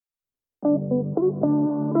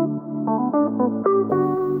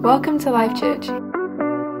Welcome to Life Church.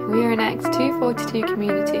 We are an Acts 242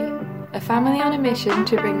 community, a family on a mission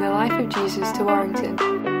to bring the life of Jesus to Warrington.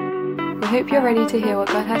 We hope you're ready to hear what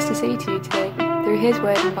God has to say to you today through His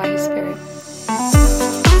Word and by His Spirit.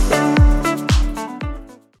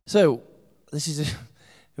 So, it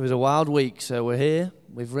was a wild week, so we're here.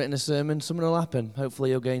 We've written a sermon. Something will happen.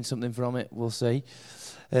 Hopefully you'll gain something from it. We'll see.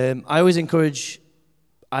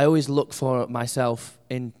 I always look for myself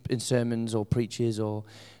in sermons or preaches or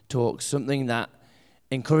talks, something that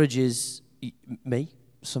encourages me,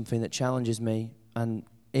 something that challenges me, and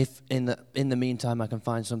if in the meantime I can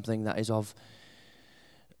find something that is of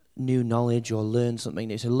new knowledge or learn something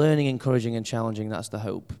new. So learning, encouraging, and challenging, that's the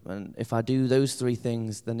hope. And if I do those three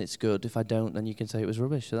things, then it's good. If I don't, then you can say it was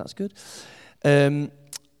rubbish, so that's good.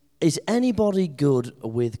 Is anybody good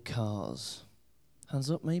with cars? Hands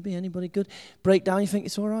up, maybe. Anybody good? Breakdown, you think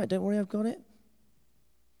it's all right? Don't worry, I've got it.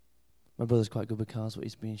 My brother's quite good with cars, but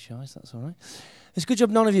he's being shy, so that's all right. It's a good job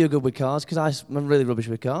none of you are good with cars, because I'm really rubbish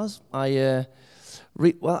with cars. I've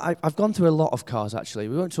gone through a lot of cars, actually.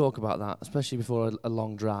 We won't talk about that, especially before a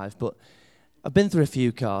long drive, but I've been through a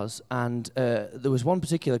few cars, and there was one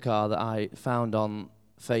particular car that I found on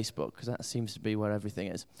Facebook, because that seems to be where everything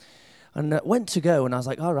is. And went to go, and I was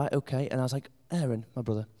like, all right, okay. And I was like, Aaron, my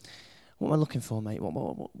brother, what am I looking for, mate? How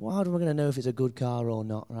am I going to know if it's a good car or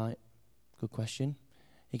not, right? Good question.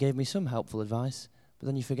 He gave me some helpful advice, but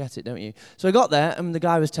then you forget it, don't you? So I got there, and the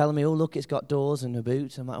guy was telling me, oh, look, it's got doors and a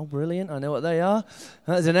boot. I'm like, oh, brilliant, I know what they are.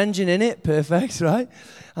 There's an engine in it, perfect, right?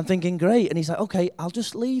 I'm thinking, great. And he's like, okay, I'll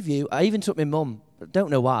just leave you. I even took my mum.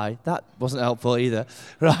 Don't know why. That wasn't helpful either,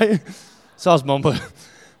 right? So I was mum, but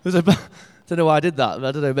don't know why I did that.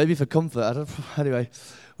 I don't know, maybe for comfort. Anyway,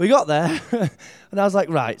 we got there, and I was like,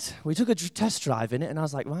 right. We took a test drive in it, and I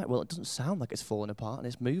was like, right, well, it doesn't sound like it's falling apart, and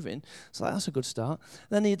it's moving. So that's a good start.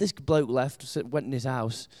 And then this bloke left, went in his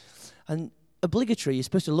house, and obligatory, you're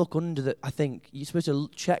supposed to look under you're supposed to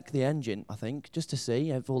check the engine, I think, just to see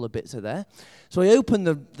if all the bits are there. So I opened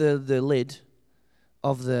the lid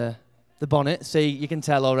of the bonnet. See, you can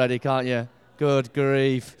tell already, can't you? Good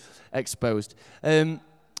grief. Exposed. I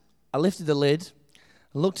lifted the lid,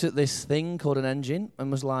 looked at this thing called an engine, and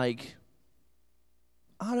was like,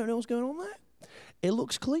 I don't know what's going on there. It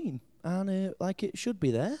looks clean, and like it should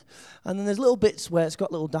be there. And then there's little bits where it's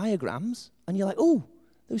got little diagrams, and you're like, oh,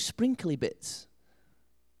 those sprinkly bits.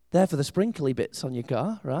 They're for the sprinkly bits on your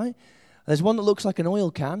car, right? There's one that looks like an oil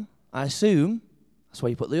can. I assume that's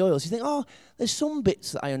where you put the oil. So you think, oh, there's some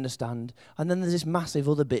bits that I understand. And then there's this massive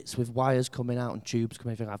other bits with wires coming out and tubes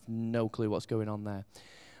coming out. I have no clue what's going on there.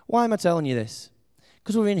 Why am I telling you this?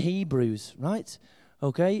 Because we're in Hebrews, right?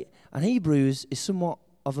 Okay? And Hebrews is somewhat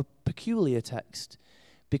of a peculiar text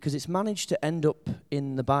because it's managed to end up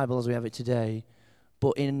in the Bible as we have it today,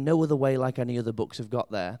 but in no other way like any other books have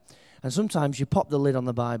got there. And sometimes you pop the lid on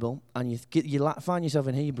the Bible and you find yourself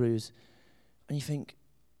in Hebrews and you think,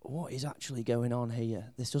 what is actually going on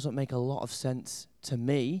here? This doesn't make a lot of sense to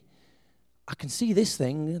me. I can see this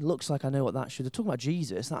thing. It looks like I know what that should. They're talking about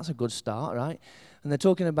Jesus. That's a good start, right? And they're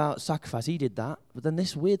talking about sacrifice. He did that. But then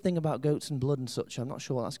this weird thing about goats and blood and such, I'm not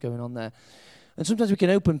sure what that's going on there. And sometimes we can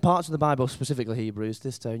open parts of the Bible, specifically Hebrews,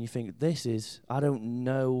 this time, and you think, I don't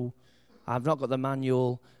know. I've not got the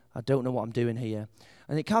manual. I don't know what I'm doing here.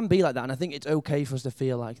 And it can be like that, and I think it's okay for us to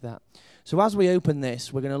feel like that. So as we open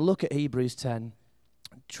this, we're going to look at Hebrews 10,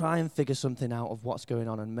 try and figure something out of what's going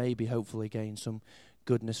on, and maybe, hopefully, gain some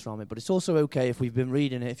goodness from it. But it's also okay if you've been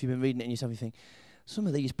reading it in yourself, you think, some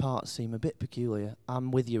of these parts seem a bit peculiar.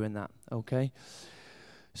 I'm with you in that, okay?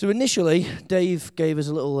 So initially, Dave gave us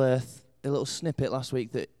a little snippet last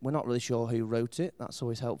week that we're not really sure who wrote it. That's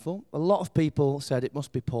always helpful. A lot of people said it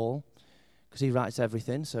must be Paul, because he writes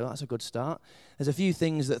everything, so that's a good start. There's a few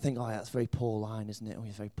things that think, that's very Pauline, isn't it? Oh,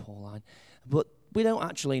 it's very Pauline. But we don't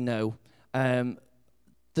actually know.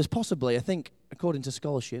 There's possibly, I think, according to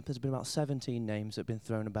scholarship, there's been about 17 names that have been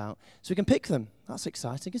thrown about. So we can pick them. That's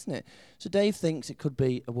exciting, isn't it? So Dave thinks it could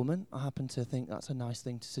be a woman. I happen to think that's a nice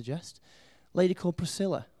thing to suggest. A lady called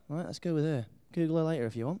Priscilla. All right, let's go with her. Google her later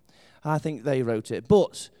if you want. I think they wrote it.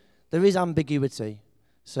 But there is ambiguity.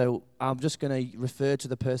 So I'm just going to refer to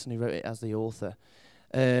the person who wrote it as the author.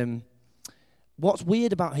 What's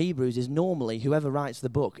weird about Hebrews is normally whoever writes the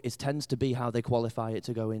book tends to be how they qualify it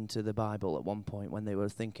to go into the Bible at one point when they were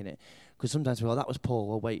thinking it. Because sometimes people that was Paul.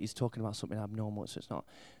 Well, wait, he's talking about something abnormal, so it's not.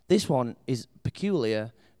 This one is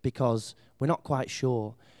peculiar because we're not quite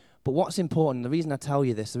sure. But what's important, the reason I tell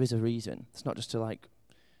you this, there is a reason. It's not just to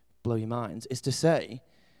blow your minds. It's to say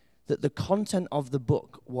that the content of the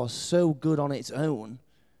book was so good on its own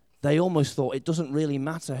they almost thought it doesn't really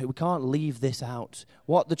matter. We can't leave this out.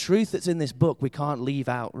 What the truth that's in this book, we can't leave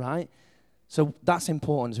out, right? So that's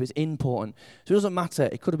important. So it's important. So it doesn't matter.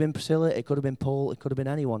 It could have been Priscilla. It could have been Paul. It could have been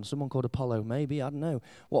anyone. Someone called Apollo, maybe. I don't know.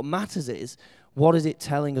 What matters is, what is it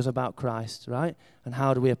telling us about Christ, right? And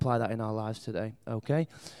how do we apply that in our lives today, okay?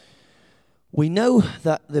 We know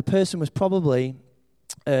that the person was probably,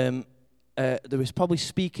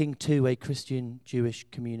 speaking to a Christian Jewish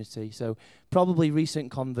community. So probably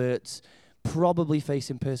recent converts, probably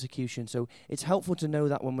facing persecution. So it's helpful to know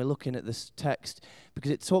that when we're looking at this text,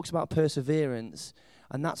 because it talks about perseverance,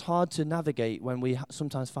 and that's hard to navigate when we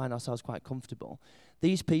sometimes find ourselves quite comfortable.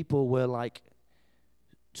 These people were like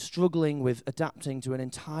struggling with adapting to an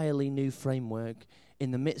entirely new framework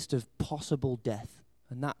in the midst of possible death,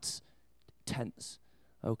 and that's tense.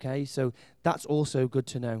 Okay, so that's also good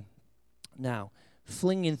to know. Now,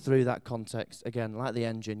 flinging through that context, again, like the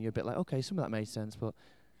engine, you're a bit like, okay, some of that made sense, but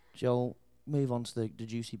Joel, move on to the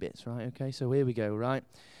juicy bits, right? Okay, so here we go, right?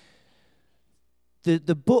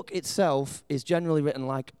 The book itself is generally written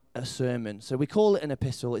like a sermon. So we call it an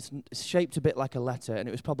epistle. It's shaped a bit like a letter, and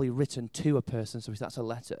it was probably written to a person, so that's a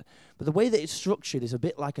letter. But the way that it's structured is a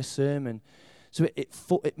bit like a sermon. So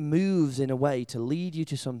it moves in a way to lead you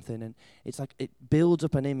to something, and it's like it builds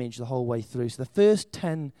up an image the whole way through. So the first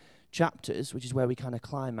 10 chapters, which is where we kind of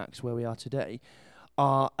climax where we are today,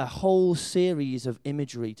 are a whole series of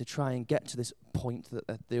imagery to try and get to this point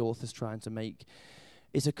that the author's trying to make.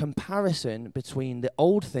 It's a comparison between the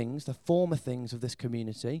old things, the former things of this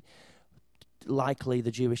community, likely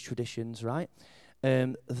the Jewish traditions, right?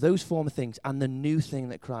 Those former things, and the new thing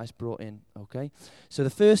that Christ brought in, okay? So the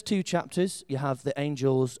first 2 chapters, you have the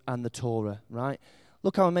angels and the Torah, right?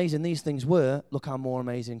 Look how amazing these things were. Look how more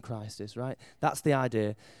amazing Christ is, right? That's the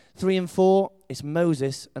idea. 3 and 4, it's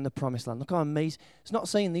Moses and the promised land. Look how amazing. It's not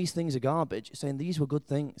saying these things are garbage. It's saying these were good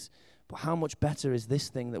things. But how much better is this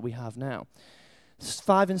thing that we have now?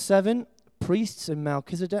 5 and 7, priests and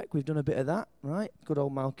Melchizedek. We've done a bit of that, right? Good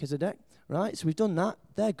old Melchizedek, right? So we've done that.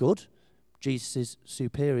 They're good. Jesus is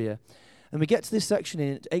superior. And we get to this section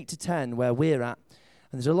in 8 to 10 where we're at,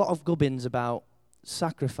 and there's a lot of gubbins about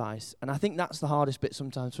sacrifice, and I think that's the hardest bit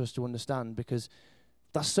sometimes for us to understand, because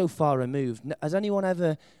that's so far removed. Has anyone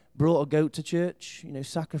ever brought a goat to church,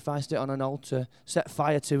 sacrificed it on an altar, set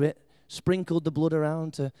fire to it, sprinkled the blood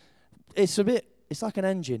around it's like an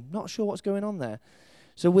engine, not sure what's going on there.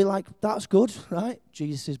 So we're like, that's good, right?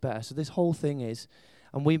 Jesus is better. So this whole thing is,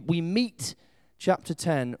 and we meet chapter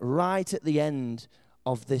 10 right at the end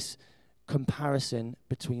of this comparison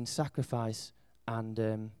between sacrifice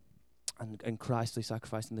and Christly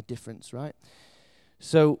sacrifice, and the difference, right?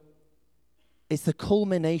 So it's the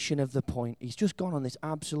culmination of the point. He's just gone on this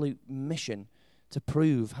absolute mission to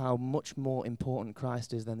prove how much more important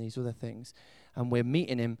Christ is than these other things. And we're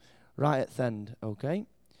meeting him right at the end, okay?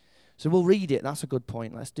 So we'll read it. That's a good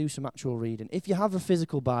point. Let's do some actual reading. If you have a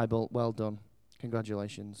physical Bible, well done.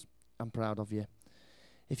 Congratulations. I'm proud of you.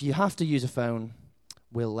 If you have to use a phone,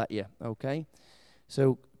 we'll let you, okay?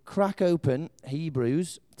 So crack open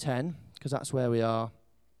Hebrews 10, because that's where we are.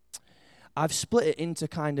 I've split it into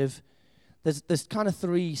kind of, there's kind of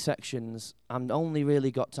 3 sections. I've only really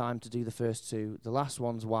got time to do the first 2. The last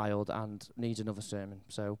one's wild and needs another sermon.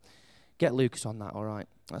 So get Lucas on that, all right?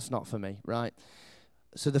 That's not for me, right?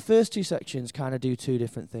 So the first 2 sections kind of do 2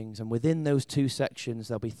 different things, and within those 2 sections,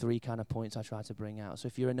 there'll be 3 kind of points I try to bring out. So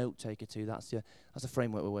if you're a note taker too, that's the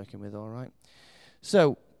framework we're working with, all right?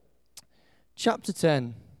 So chapter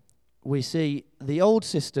 10, we see the old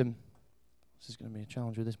system. This is going to be a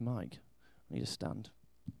challenge with this mic. I need a stand.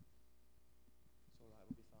 It's all right,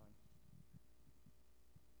 we'll be fine.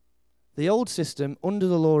 The old system, under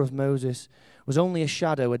the law of Moses, was only a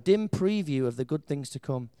shadow, a dim preview of the good things to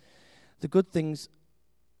come. The good things,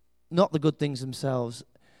 not the good things themselves.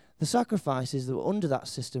 The sacrifices that were under that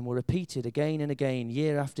system were repeated again and again,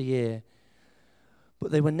 year after year.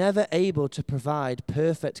 But they were never able to provide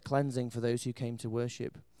perfect cleansing for those who came to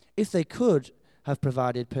worship. If they could have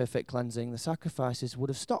provided perfect cleansing, the sacrifices would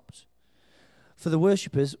have stopped. For the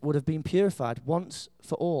worshippers would have been purified once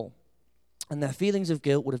for all, and their feelings of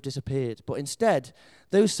guilt would have disappeared. But instead,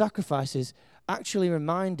 those sacrifices actually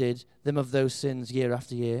reminded them of those sins year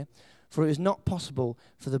after year, for it was not possible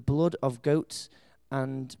for the blood of goats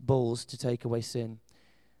and bulls to take away sin.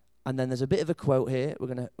 And then there's a bit of a quote here. We're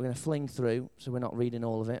gonna fling through, so we're not reading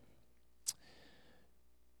all of it.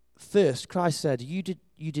 First, Christ said, you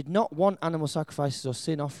did not want animal sacrifices or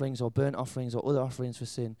sin offerings or burnt offerings or other offerings for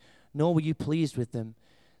sin, nor were you pleased with them.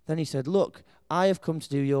 Then he said, look, I have come to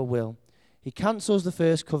do your will. He cancels the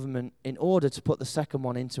first covenant in order to put the second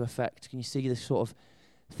one into effect. Can you see this sort of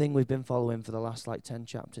thing we've been following for the last 10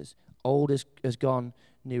 chapters. Old is gone,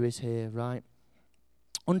 new is here, right?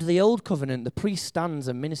 Under the old covenant, the priest stands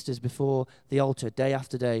and ministers before the altar day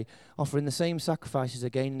after day, offering the same sacrifices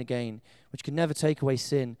again and again, which could never take away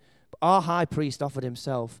sin. But our high priest offered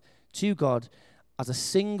himself to God as a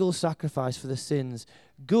single sacrifice for the sins,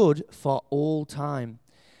 good for all time.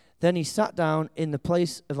 Then he sat down in the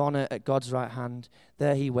place of honor at God's right hand.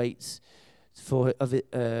 There he waits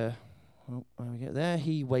There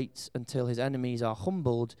he waits until his enemies are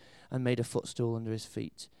humbled and made a footstool under his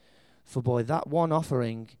feet. For by that one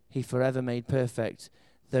offering, he forever made perfect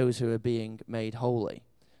those who are being made holy.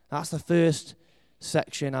 That's the first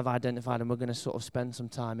section I've identified, and we're going to sort of spend some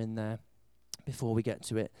time in there before we get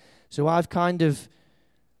to it. So I've kind of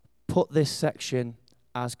put this section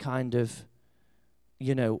as kind of,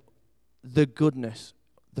 the goodness,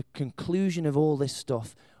 the conclusion of all this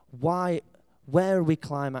stuff. Where are we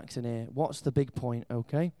climaxing here? What's the big point,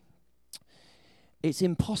 okay? It's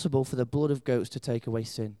impossible for the blood of goats to take away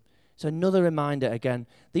sin. So another reminder again,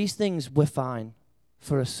 these things were fine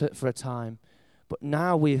for a time, but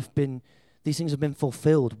now these things have been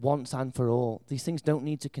fulfilled once and for all. These things don't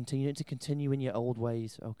need to continue. You need to continue in your old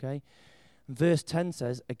ways, okay? And verse 10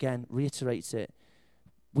 says, again, reiterates it.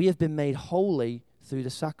 We have been made holy through the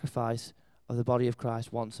sacrifice of the body of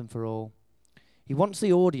Christ once and for all. He wants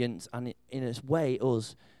the audience, and in its way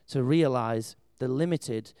us, to realize the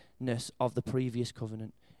limitedness of the previous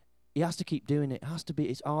covenant. He has to keep doing it. It has to be,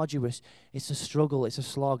 it's arduous, it's a struggle, it's a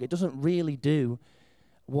slog. It doesn't really do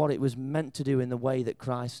what it was meant to do in the way that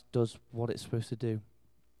Christ does what it's supposed to do.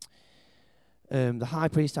 The high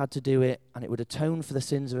priest had to do it, and it would atone for the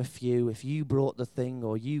sins of a few. If you brought the thing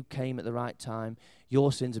or you came at the right time,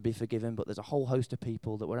 your sins would be forgiven, but there's a whole host of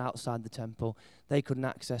people that were outside the temple. They couldn't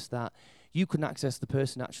access that. You couldn't access the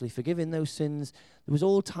person actually forgiving those sins. There was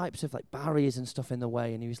all types of barriers and stuff in the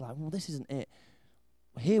way, and he was like, well, this isn't it.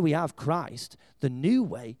 Here we have Christ, the new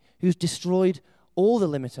way, who's destroyed all the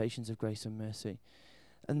limitations of grace and mercy.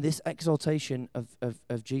 And this exaltation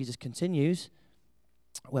of Jesus continues,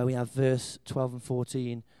 where we have verse 12 and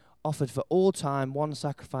 14, offered for all time one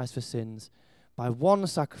sacrifice for sins. By one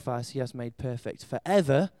sacrifice he has made perfect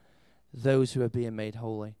forever those who are being made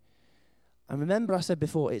holy. And remember I said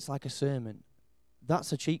before, it's like a sermon.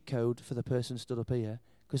 That's a cheat code for the person stood up here,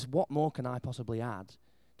 because what more can I possibly add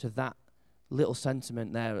to that little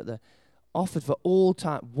sentiment there at the offered for all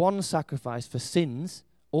time, one sacrifice for sins,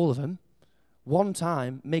 all of them, one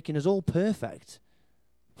time, making us all perfect.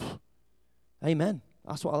 Amen.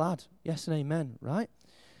 That's what I'll add. Yes and amen, right?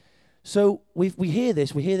 So we hear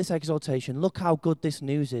this exaltation. Look how good this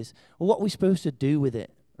news is. Well, what are we supposed to do with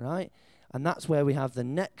it, right? And that's where we have the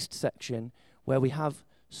next section, where we have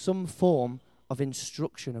some form of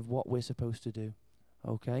instruction of what we're supposed to do,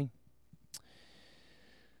 okay?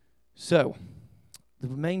 So, the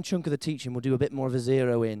main chunk of the teaching, we'll do a bit more of a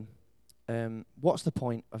zero in. What's the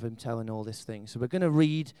point of him telling all this thing? So we're going to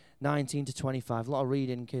read 19 to 25. A lot of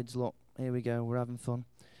reading, kids. Look, here we go. We're having fun.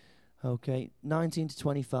 Okay, 19 to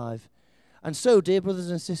 25. And so, dear brothers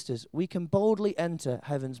and sisters, we can boldly enter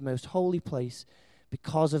heaven's most holy place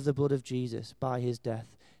because of the blood of Jesus. By his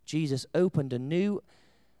death, Jesus opened a new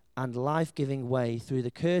and life-giving way through the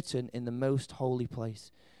curtain in the most holy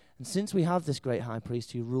place. And since we have this great high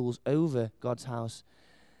priest who rules over God's house,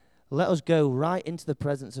 let us go right into the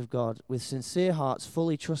presence of God with sincere hearts,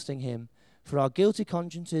 fully trusting him. For our guilty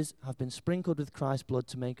consciences have been sprinkled with Christ's blood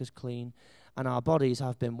to make us clean, and our bodies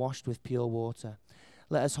have been washed with pure water.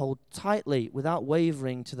 Let us hold tightly, without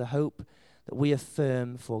wavering, to the hope that we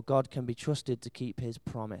affirm, for God can be trusted to keep his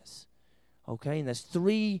promise. Okay, and there's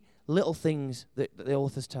three little things that the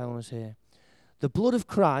author's telling us here. The blood of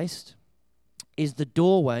Christ is the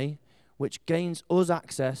doorway which gains us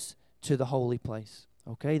access to the holy place.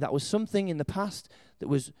 Okay, that was something in the past that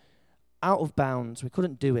was out of bounds. We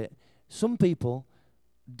couldn't do it. Some people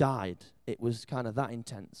died. It was kind of that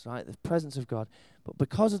intense, right? The presence of God. But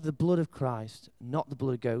because of the blood of Christ, not the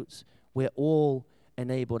blood of goats, we're all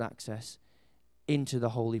enabled access into the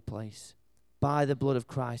holy place. By the blood of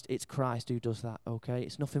Christ, it's Christ who does that, okay?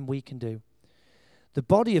 It's nothing we can do. The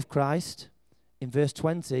body of Christ, in verse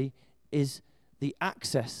 20, is the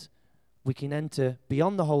access. We can enter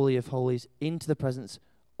beyond the Holy of Holies into the presence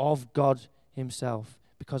of God himself,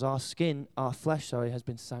 because our flesh, has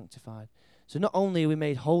been sanctified. So not only are we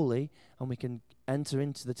made holy and we can enter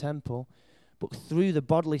into the temple, but through the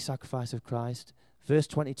bodily sacrifice of Christ, verse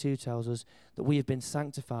 22 tells us that we have been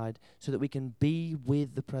sanctified so that we can be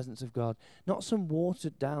with the presence of God. Not some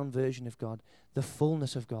watered down version of God, the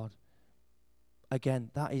fullness of God.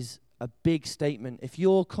 Again, that is a big statement. If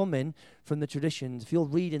you're coming from the traditions, if you're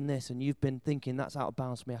reading this and you've been thinking that's out of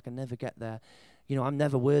bounds for me, I can never get there, I'm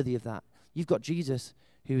never worthy of that. You've got Jesus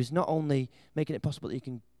who is not only making it possible that you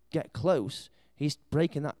can get close, he's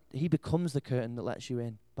breaking that. He becomes the curtain that lets you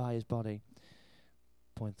in by his body.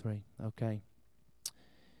 Point 3. Okay.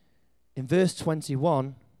 In verse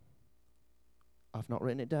 21, I've not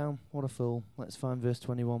written it down. What a fool. Let's find verse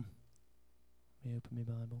 21. Let me open my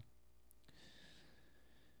Bible.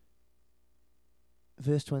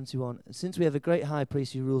 Verse 21. Since we have a great high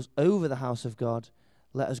priest who rules over the house of God,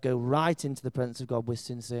 let us go right into the presence of God with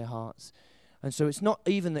sincere hearts. And so it's not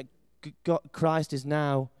even that Christ is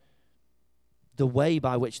now the way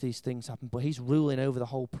by which these things happen, but he's ruling over the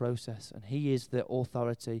whole process, and he is the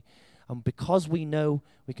authority. And because we know,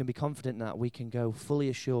 we can be confident in that, we can go fully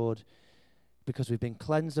assured, because we've been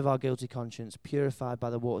cleansed of our guilty conscience, purified by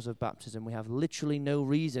the waters of baptism. We have literally no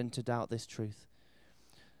reason to doubt this truth.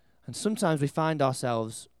 And sometimes we find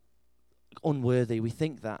ourselves unworthy. We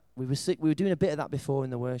think that. We were doing a bit of that before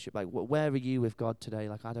in the worship, like, where are you with God today?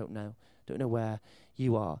 Like, I don't know where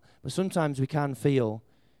you are. But sometimes we can feel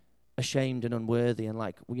ashamed and unworthy, and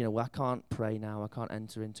like, I can't pray now, I can't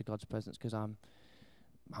enter into God's presence because I'm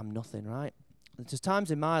nothing, right? There's times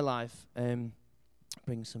in my life,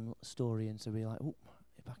 bring some story in, so we're like,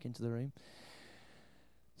 back into the room.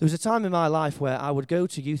 There was a time in my life where I would go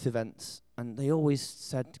to youth events, and they always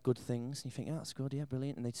said good things, and you think, that's good, yeah,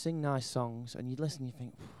 brilliant, and they'd sing nice songs, and you'd listen, and you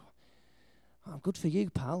think, good for you,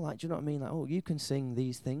 pal, like, do you know what I mean? Like, you can sing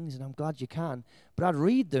these things, and I'm glad you can. But I'd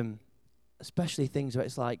read them, especially things where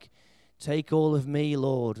it's like, take all of me,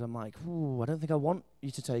 Lord. I'm like, I don't think I want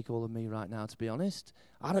you to take all of me right now, to be honest.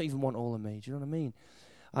 I don't even want all of me, do you know what I mean?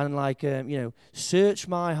 And like, search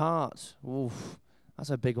my heart. Oof,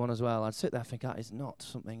 that's a big one as well. I'd sit there and think, that is not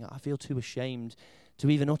something, I feel too ashamed to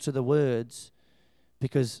even utter the words,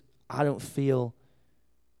 because I don't feel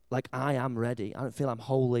like I am ready. I don't feel I'm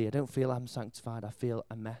holy. I don't feel I'm sanctified. I feel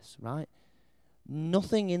a mess, right?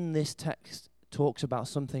 Nothing in this text talks about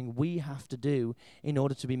something we have to do in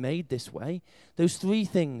order to be made this way. Those 3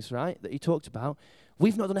 things, right, that he talked about,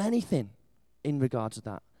 we've not done anything in regards to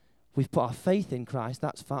that. We've put our faith in Christ,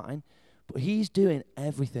 that's fine, but he's doing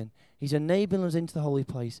everything. He's enabling us into the holy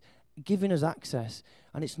place, giving us access,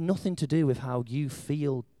 and it's nothing to do with how you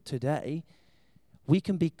feel today. We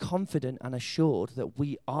can be confident and assured that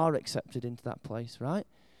we are accepted into that place, right?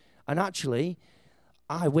 And actually,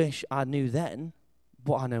 I wish I knew then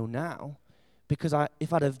what I know now, because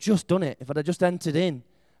if I'd have just done it, if I'd have just entered in,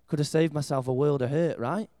 could have saved myself a world of hurt,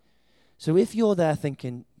 right? So if you're there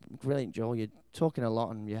thinking, brilliant, Joel, you're talking a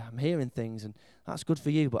lot, and yeah, I'm hearing things, and that's good for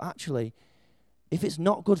you, but actually, if it's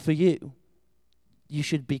not good for you, you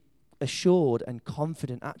should be assured and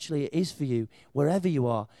confident, actually it is for you, wherever you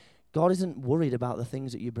are. God isn't worried about the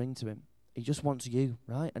things that you bring to him. He just wants you,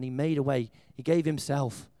 right? And he made a way. He gave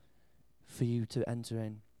himself for you to enter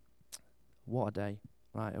in. What a day.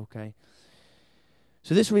 Right, okay.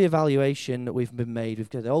 So this reevaluation that we've been made,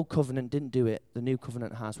 the old covenant didn't do it, the new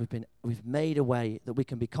covenant has. We've made a way that we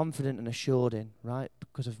can be confident and assured in, right?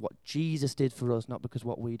 Because of what Jesus did for us, not because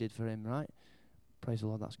what we did for him, right? Praise the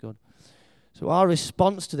Lord, that's good. So our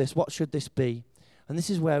response to this, what should this be? And this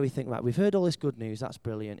is where we think, right, we've heard all this good news, that's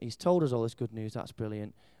brilliant. He's told us all this good news, that's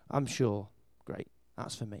brilliant. I'm sure, great,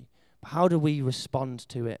 that's for me. But how do we respond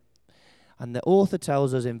to it? And the author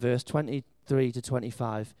tells us in verse 23 to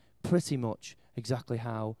 25 pretty much exactly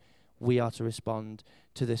how we are to respond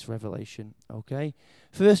to this revelation, okay?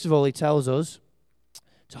 First of all, he tells us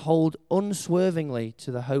to hold unswervingly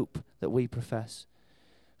to the hope that we profess.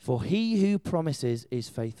 For he who promises is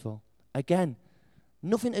faithful. Again,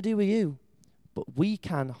 nothing to do with you, but we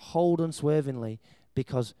can hold unswervingly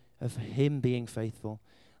because of him being faithful.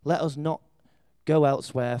 Let us not go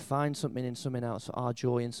elsewhere, find something in something else, our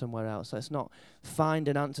joy in somewhere else. Let's not find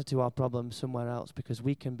an answer to our problem somewhere else, because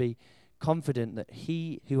we can be confident that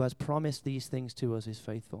he who has promised these things to us is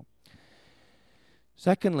faithful.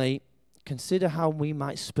 Secondly, consider how we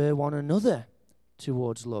might spur one another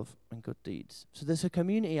towards love and good deeds. So there's a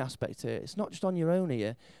community aspect here. It's not just on your own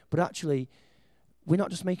here, but actually we're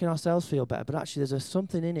not just making ourselves feel better, but actually there's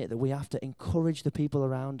something in it that we have to encourage the people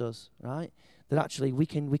around us, right? That actually we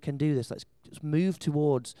can do this. Let's move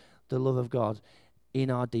towards the love of God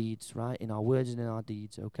in our deeds, right? In our words and in our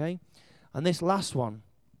deeds, okay? And this last one,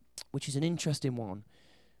 which is an interesting one,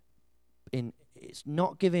 it's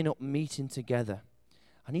not giving up meeting together.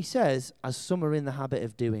 And he says, as some are in the habit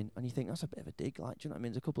of doing, and you think, that's a bit of a dig, like, do you know what I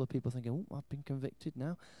mean? There's a couple of people thinking, I've been convicted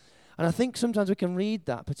now. And I think sometimes we can read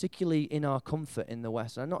that, particularly in our comfort in the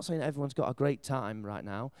West. And I'm not saying that everyone's got a great time right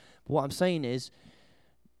now, but what I'm saying is,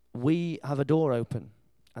 we have a door open.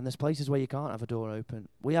 and there's places where you can't have a door open.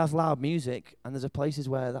 We have loud music, and there's places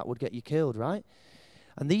where that would get you killed, right?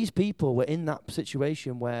 And these people were in that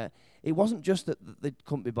situation where it wasn't just that they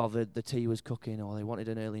couldn't be bothered, the tea was cooking, or they wanted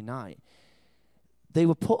an early night. They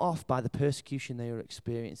were put off by the persecution they were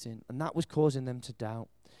experiencing, and that was causing them to doubt.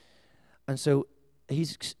 And so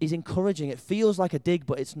he's encouraging. It feels like a dig,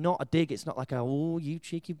 but it's not a dig. It's not like oh, you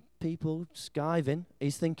cheeky people, skiving.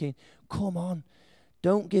 He's thinking, come on,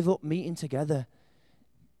 don't give up meeting together.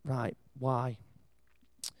 Right, why?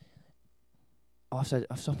 I've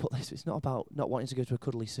put this. It's not about not wanting to go to a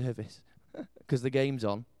cuddly service because the game's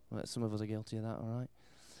on. Well, some of us are guilty of that, all right?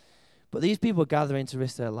 But these people are gathering to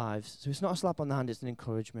risk their lives. So it's not a slap on the hand, it's an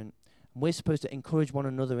encouragement. And we're supposed to encourage one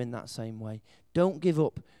another in that same way. Don't give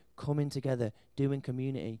up coming together, doing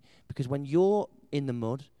community. Because when you're in the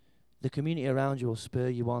mud, the community around you will spur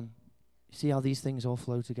you on. You see how these things all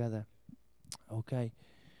flow together? Okay.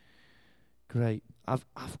 Great.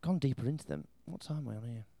 I've gone deeper into them. What time are we on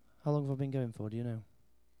here? How long have I been going for, do you know?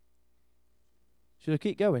 Should I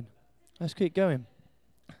keep going? Let's keep going.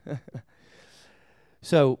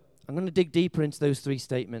 So, I'm going to dig deeper into those three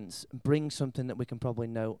statements and bring something that we can probably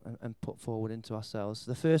note and put forward into ourselves.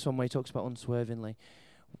 The first one where he talks about unswervingly,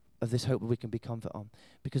 of this hope that we can be confident on.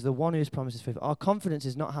 Because the one who has promised is faithful. Our confidence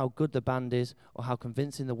is not how good the band is, or how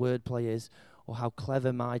convincing the wordplay is, or how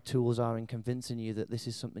clever my tools are in convincing you that this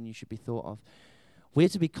is something you should be thought of. We're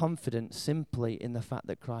to be confident simply in the fact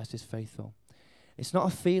that Christ is faithful. It's not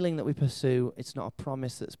a feeling that we pursue. It's not a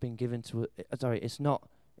promise that's been given to us.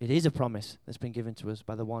 It is a promise that's been given to us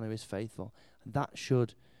by the one who is faithful. And that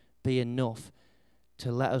should be enough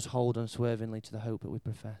to let us hold unswervingly to the hope that we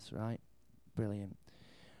profess, right? Brilliant.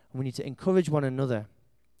 And we need to encourage one another.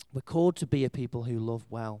 We're called to be a people who love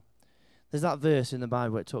well. There's that verse in the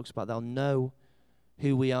Bible where it talks about they'll know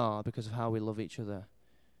who we are because of how we love each other.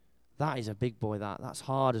 That is a big boy, that's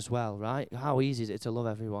hard as well, right? How easy is it to love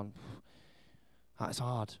everyone? That's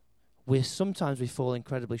hard. Sometimes we fall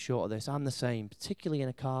incredibly short of this. I'm the same, particularly in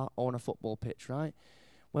a car or on a football pitch, right?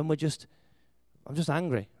 When I'm just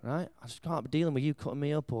angry, right? I just can't be dealing with you cutting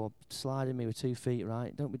me up or sliding me with 2 feet,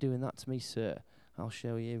 right? Don't be doing that to me, sir. I'll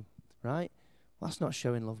show you, right? Well, that's not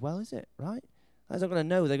showing love well, is it, right? They're not going to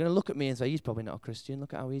know. They're going to look at me and say, he's probably not a Christian.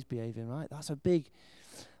 Look at how he's behaving, right? That's a big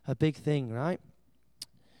thing, right?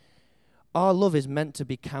 Our love is meant to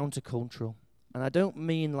be countercultural. And I don't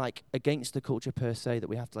mean like against the culture per se, that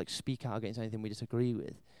we have to like speak out against anything we disagree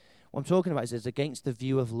with. What I'm talking about is against the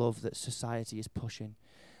view of love that society is pushing.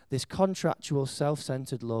 This contractual,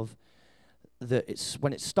 self-centered love that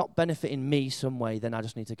when it's stopped benefiting me some way, then I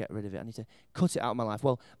just need to get rid of it. I need to cut it out of my life.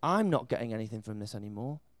 Well, I'm not getting anything from this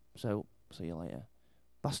anymore, so see you later.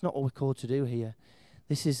 That's not what we're called to do here.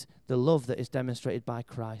 This is the love that is demonstrated by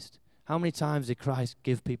Christ. How many times did Christ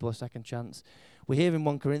give people a second chance? We hear in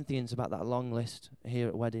 1 Corinthians about that long list here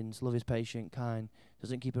at weddings. Love is patient, kind,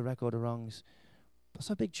 doesn't keep a record of wrongs. That's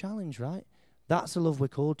a big challenge, right? That's the love we're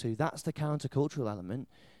called to. That's the countercultural element.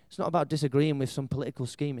 It's not about disagreeing with some political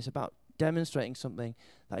scheme. It's about demonstrating something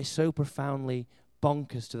that is so profoundly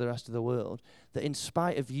bonkers to the rest of the world that in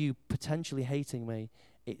spite of you potentially hating me,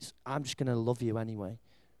 I'm just going to love you anyway.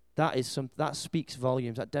 That speaks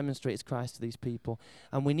volumes. That demonstrates Christ to these people.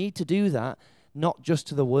 And we need to do that, not just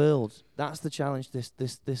to the world. That's the challenge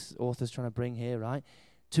this author's trying to bring here, right?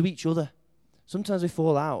 To each other. Sometimes we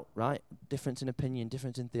fall out, right? Difference in opinion,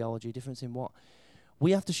 difference in theology, difference in what.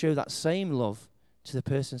 We have to show that same love to the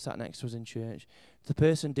person sat next to us in church, to the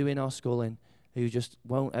person doing our sculling who just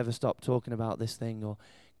won't ever stop talking about this thing or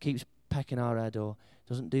keeps pecking our head or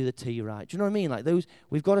doesn't do the tea right. Do you know what I mean? Like those,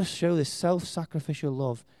 we've got to show this self-sacrificial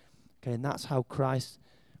love. Okay, and that's how Christ...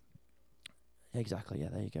 Exactly, yeah,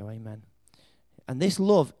 there you go, amen. And this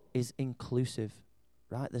love is inclusive,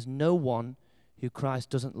 right? There's no one who Christ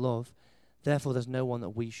doesn't love. Therefore, there's no one that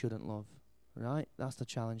we shouldn't love, right? That's the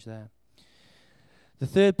challenge there. The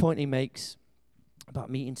third point he makes about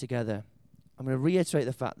meeting together, I'm going to reiterate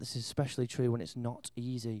the fact this is especially true when it's not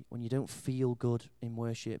easy, when you don't feel good in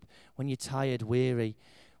worship, when you're tired, weary,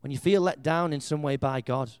 when you feel let down in some way by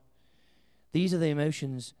God. These are the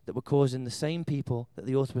emotions that were causing the same people that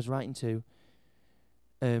the author was writing to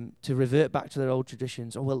revert back to their old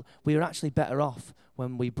traditions. Oh, well, we were actually better off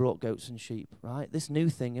when we brought goats and sheep, right? This new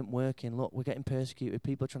thing isn't working. Look, we're getting persecuted.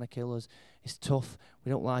 People are trying to kill us. It's tough.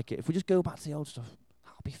 We don't like it. If we just go back to the old stuff,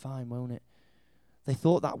 that'll be fine, won't it? They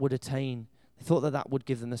thought that would attain. They thought that would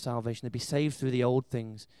give them the salvation. They'd be saved through the old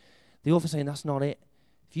things. The author's saying that's not it.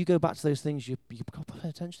 If you go back to those things, you're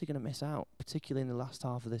potentially going to miss out, particularly in the last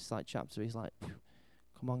half of this chapter. He's like,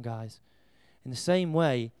 come on, guys. In the same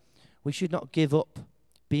way, we should not give up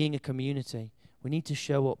being a community. We need to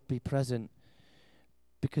show up, be present.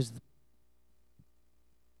 Because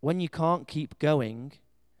when you can't keep going,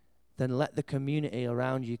 then let the community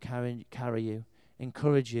around you carry you,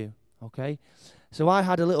 encourage you, okay? So I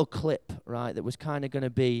had a little clip, right, that was kind of going to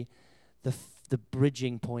be the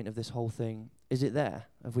bridging point of this whole thing. Is it there?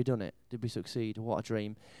 Have we done it? Did we succeed? What a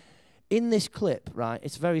dream. In this clip, right,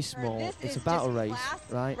 it's very small. It's about a race,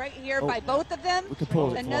 right? Right here by both of them. We can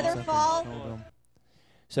pause it for Another 1 second. fall. Hold on.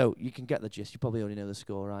 So you can get the gist. You probably already know the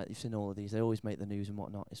score, right? You've seen all of these. They always make the news and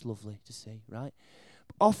whatnot. It's lovely to see, right?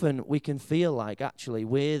 But often we can feel like actually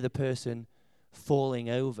we're the person falling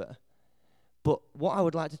over. But what I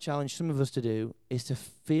would like to challenge some of us to do is to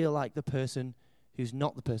feel like the person who's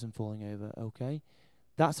not the person falling over, okay?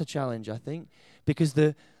 That's a challenge, I think. Because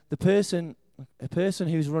a person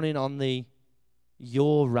who's running on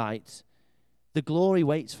your right, the glory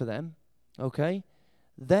waits for them, okay?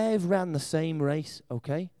 They've ran the same race,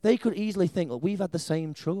 okay? They could easily think, look, we've had the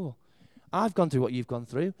same trouble. I've gone through what you've gone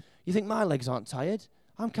through. You think my legs aren't tired?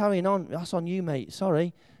 I'm carrying on. That's on you, mate.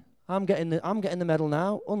 Sorry. I'm getting the medal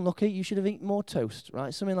now. Unlucky. You should have eaten more toast,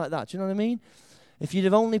 right? Something like that. Do you know what I mean? If you'd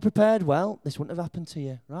have only prepared well, this wouldn't have happened to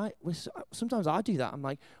you, right? Sometimes I do that. I'm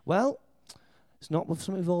like, well, it's not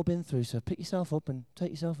something we've all been through, so pick yourself up and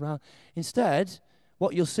take yourself around. Instead,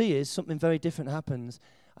 what you'll see is something very different happens,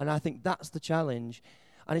 and I think that's the challenge.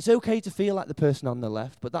 And it's okay to feel like the person on the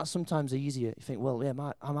left, but that's sometimes easier. You think, well, yeah,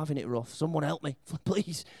 I'm having it rough. Someone help me,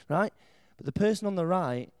 please, right? But the person on the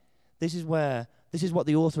right, this is what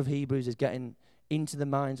the author of Hebrews is getting into the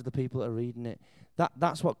minds of the people that are reading it.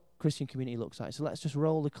 That's what Christian community looks like. So let's just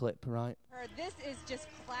roll the clip, right? This is just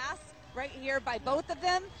class right here by both of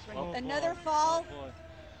them. Oh, Another boy. fall. Oh,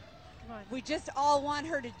 boy. We just all want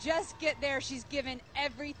her to just get there. She's given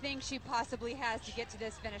everything she possibly has to get to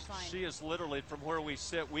this finish line. She is literally, from where we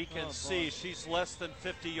sit, we can see she's less than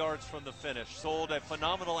 50 yards from the finish. Sold, a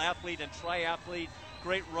phenomenal athlete and triathlete,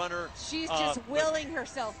 great runner. She's just willing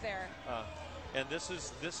herself there. And this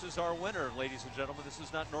is our winner, ladies and gentlemen. This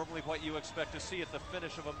is not normally what you expect to see at the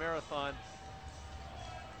finish of a marathon.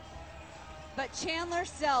 But Chandler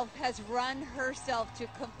Self has run herself to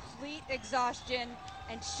complete exhaustion,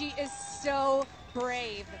 and she is so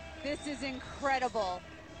brave. This is incredible.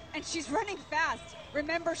 And she's running fast.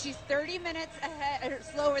 Remember, she's 30 minutes ahead, or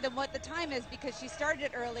slower than what the time is because she started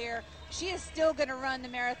it earlier. She is still going to run the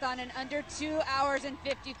marathon in under 2 hours and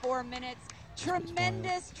 54 minutes.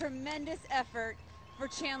 Tremendous effort for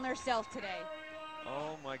Chandler Self today.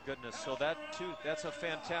 Oh my goodness. So that's a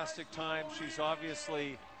fantastic time. She's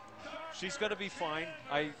going to be fine.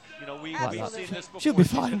 We've seen this before. She'll be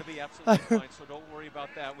She's fine. going to be absolutely fine. So don't worry about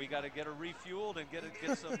that. We got to get her refueled and get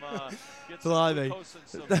some glucose and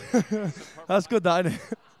some That's good, that, isn't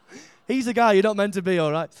it? He's the guy you're not meant to be,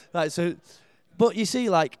 all right? Right. So, but you see,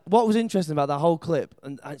 like, what was interesting about that whole clip,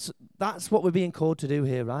 and that's what we're being called to do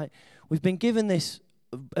here, right? We've been given this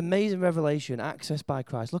amazing revelation, access by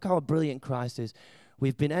Christ. Look how brilliant Christ is.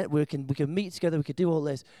 We can meet together, we could do all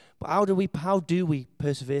this, but how do we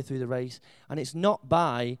persevere through the race? And it's not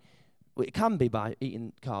it can be by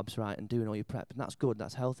eating carbs, right, and doing all your prep, and that's good,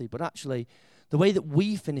 that's healthy, but actually, the way that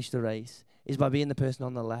we finish the race is by being the person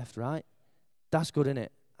on the left, right? That's good, isn't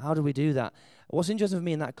it? How do we do that? What's interesting for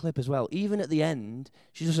me in that clip as well, even at the end,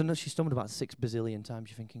 she stumbled about 6 bazillion times.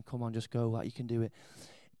 You're thinking, come on, just go, like, you can do it.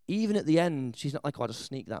 Even at the end, she's not like, oh, I'll just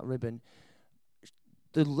sneak that ribbon.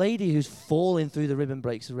 The lady who's falling through the ribbon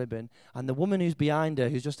breaks the ribbon, and the woman who's behind her,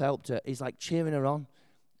 who's just helped her, is like cheering her on.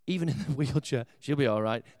 Even in the wheelchair, she'll be all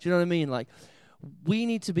right. Do you know what I mean? Like, we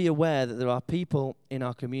need to be aware that there are people in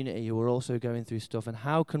our community who are also going through stuff, and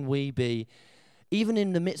how can we be, even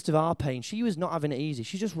in the midst of our pain? She was not having it easy.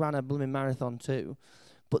 She just ran a blooming marathon too.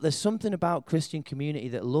 But there's something about Christian community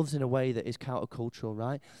that loves in a way that is countercultural,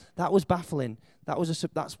 right? That was baffling.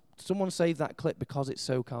 That's someone saved that clip because it's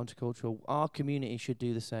so countercultural. Our community should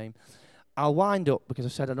do the same. I'll wind up because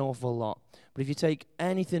I've said an awful lot. But if you take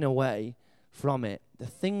anything away from it, the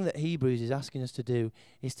thing that Hebrews is asking us to do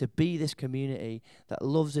is to be this community that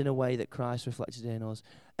loves in a way that Christ reflected in us.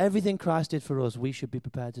 Everything Christ did for us, we should be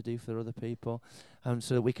prepared to do for other people,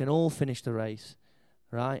 so that we can all finish the race,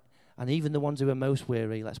 right? And even the ones who are most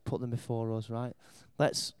weary, let's put them before us, right?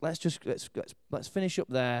 Let's finish up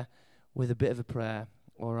there with a bit of a prayer.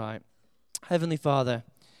 All right. Heavenly Father,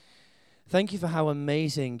 thank you for how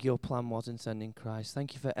amazing your plan was in sending Christ.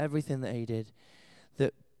 Thank you for everything that he did,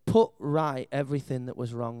 that put right everything that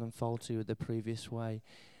was wrong and faulty with the previous way.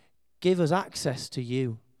 Give us access to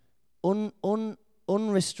you,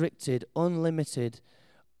 unrestricted, unlimited,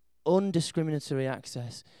 undiscriminatory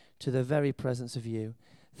access to the very presence of you.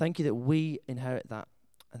 Thank you that we inherit that,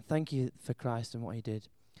 and thank you for Christ and what he did.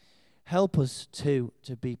 Help us too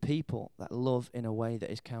to be people that love in a way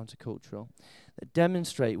that is countercultural, that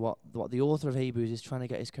demonstrate what the author of Hebrews is trying to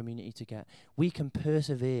get his community to get. We can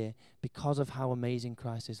persevere because of how amazing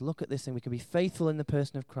Christ is. Look at this thing. We can be faithful in the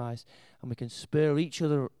person of Christ, and we can spur each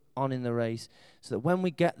other on in the race, so that when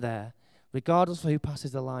we get there, regardless of who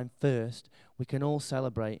passes the line first, we can all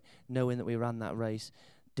celebrate knowing that we ran that race,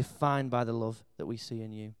 defined by the love that we see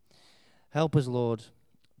in you. Help us, Lord,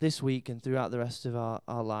 this week and throughout the rest of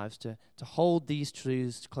our lives to hold these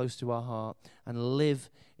truths close to our heart and live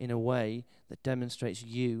in a way that demonstrates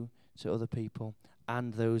you to other people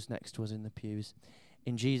and those next to us in the pews.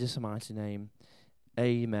 In Jesus' mighty name,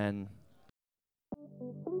 amen.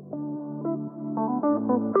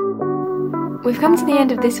 We've come to the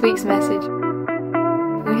end of this week's message.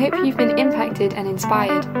 We hope you've been impacted and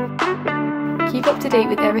inspired. Keep up to date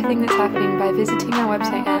with everything that's happening by visiting our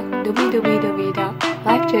website at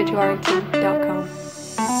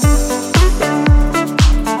www.lifechurchwarrington.com.